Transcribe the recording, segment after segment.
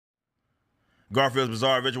Garfield's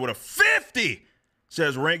Bizarre Adventure with a 50.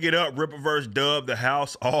 Says, rank it up, Ripper vs. Dub. The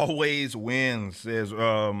house always wins, says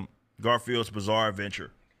Garfield's Bizarre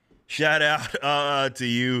Adventure. Shout out to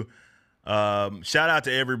you. Shout out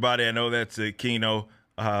to everybody. I know that's a Kino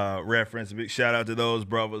reference. Big shout out to those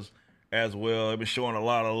brothers as well. They've been showing a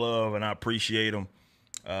lot of love, and I appreciate them.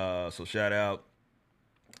 So shout out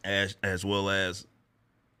as well as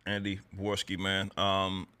Andy Worski, man.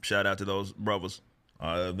 Shout out to those brothers.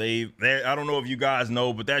 I don't know if you guys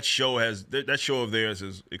know, but that show of theirs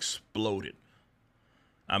has exploded.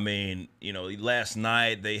 I mean, you know, last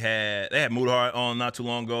night they had Moodhart on not too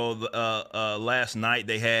long ago. Last night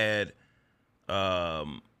they had,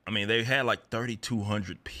 they had like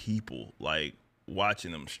 3,200 people like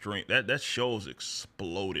watching them stream. That show's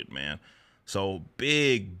exploded, man. So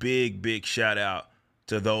big shout out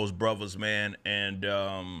to those brothers, man, and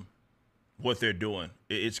what they're doing.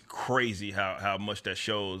 It's crazy how much that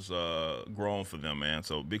show's grown for them, man.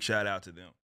 So big shout out to them.